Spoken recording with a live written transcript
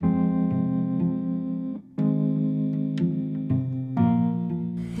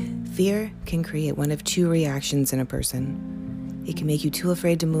Fear can create one of two reactions in a person. It can make you too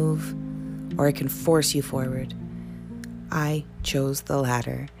afraid to move, or it can force you forward. I chose the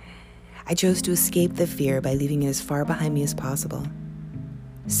latter. I chose to escape the fear by leaving it as far behind me as possible.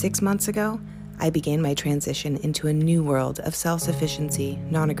 6 months ago, I began my transition into a new world of self-sufficiency,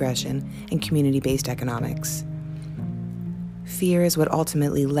 non-aggression, and community-based economics. Fear is what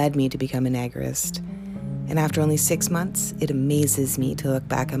ultimately led me to become an agorist. And after only 6 months, it amazes me to look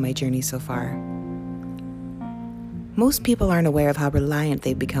back on my journey so far. Most people aren't aware of how reliant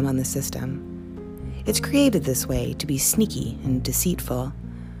they've become on the system. It's created this way to be sneaky and deceitful.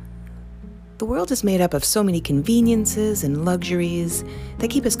 The world is made up of so many conveniences and luxuries that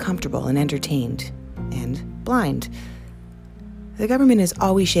keep us comfortable and entertained, and blind. The government is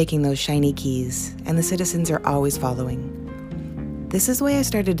always shaking those shiny keys, and the citizens are always following. This is the way I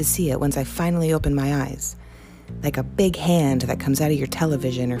started to see it once I finally opened my eyes. Like a big hand that comes out of your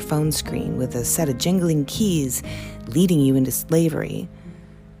television or phone screen with a set of jingling keys leading you into slavery.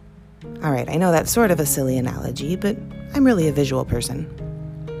 All right, I know that's sort of a silly analogy, but I'm really a visual person.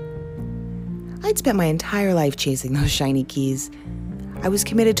 I'd spent my entire life chasing those shiny keys. I was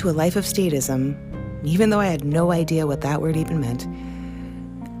committed to a life of statism, even though I had no idea what that word even meant.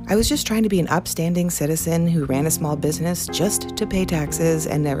 I was just trying to be an upstanding citizen who ran a small business just to pay taxes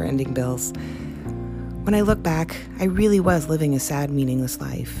and never-ending bills. When I look back, I really was living a sad, meaningless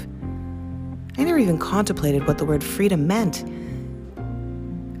life. I never even contemplated what the word freedom meant.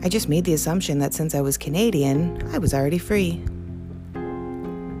 I just made the assumption that since I was Canadian, I was already free.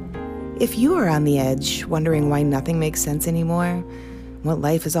 If you are on the edge, wondering why nothing makes sense anymore, what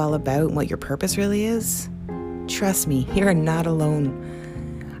life is all about, and what your purpose really is, trust me, you are not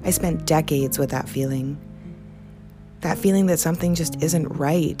alone. I spent decades with that feeling. That feeling that something just isn't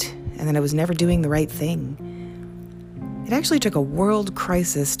right, and that I was never doing the right thing. It actually took a world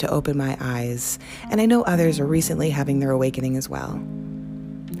crisis to open my eyes, and I know others are recently having their awakening as well.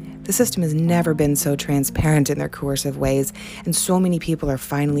 The system has never been so transparent in their coercive ways, and so many people are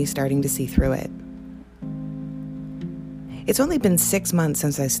finally starting to see through it. It's only been 6 months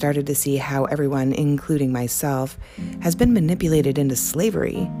since I started to see how everyone, including myself, has been manipulated into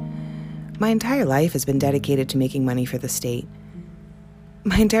slavery. My entire life has been dedicated to making money for the state.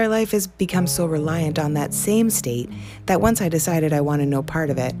 My entire life has become so reliant on that same state that once I decided I wanted no part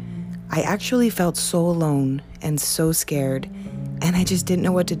of it, I actually felt so alone and so scared, and I just didn't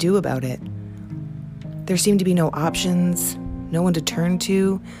know what to do about it. There seemed to be no options, no one to turn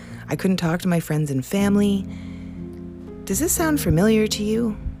to. I couldn't talk to my friends and family. Does this sound familiar to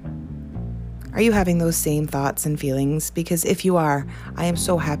you? Are you having those same thoughts and feelings? Because if you are, I am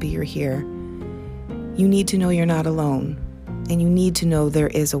so happy you're here. You need to know you're not alone, and you need to know there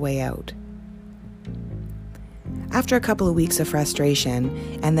is a way out. After a couple of weeks of frustration,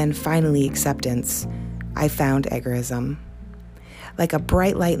 and then finally acceptance, I found agorism. Like a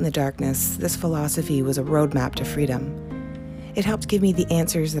bright light in the darkness, this philosophy was a roadmap to freedom. It helped give me the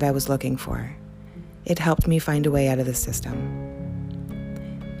answers that I was looking for. It helped me find a way out of the system.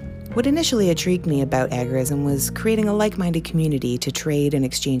 What initially intrigued me about agorism was creating a like-minded community to trade and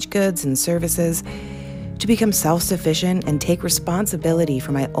exchange goods and services, to become self-sufficient and take responsibility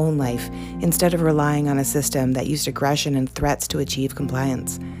for my own life instead of relying on a system that used aggression and threats to achieve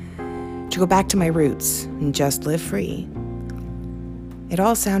compliance. To go back to my roots and just live free. It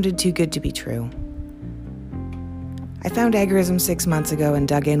all sounded too good to be true. I found agorism 6 months ago and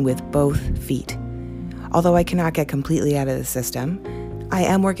dug in with both feet. Although I cannot get completely out of the system, I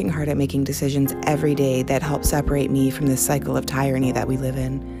am working hard at making decisions every day that help separate me from this cycle of tyranny that we live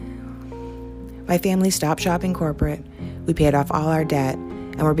in. My family stopped shopping corporate, we paid off all our debt,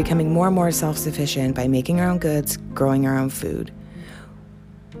 and we're becoming more and more self-sufficient by making our own goods, growing our own food.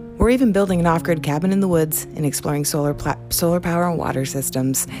 We're even building an off-grid cabin in the woods and exploring solar power and water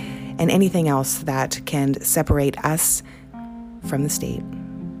systems and anything else that can separate us from the state.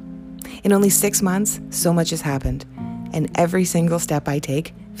 In only 6 months, so much has happened, and every single step I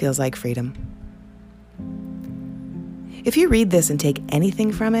take feels like freedom. If you read this and take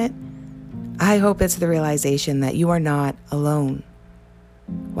anything from it, I hope it's the realization that you are not alone.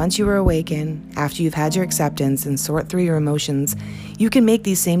 Once you are awakened, after you've had your acceptance and sort through your emotions, you can make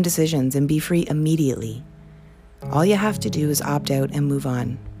these same decisions and be free immediately. All you have to do is opt out and move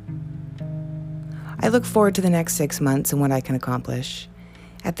on. I look forward to the next 6 months and what I can accomplish.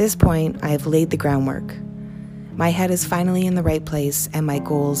 At this point, I have laid the groundwork. My head is finally in the right place and my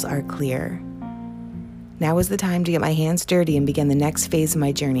goals are clear. Now is the time to get my hands dirty and begin the next phase of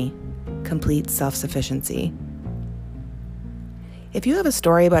my journey, complete self-sufficiency. If you have a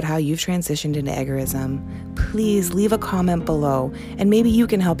story about how you've transitioned into agorism, please leave a comment below, and maybe you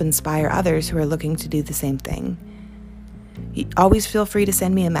can help inspire others who are looking to do the same thing. Always feel free to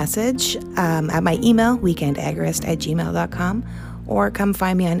send me a message at my email, weekendagorist@gmail.com, or come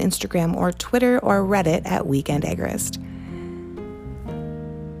find me on Instagram or Twitter or Reddit at weekendagorist.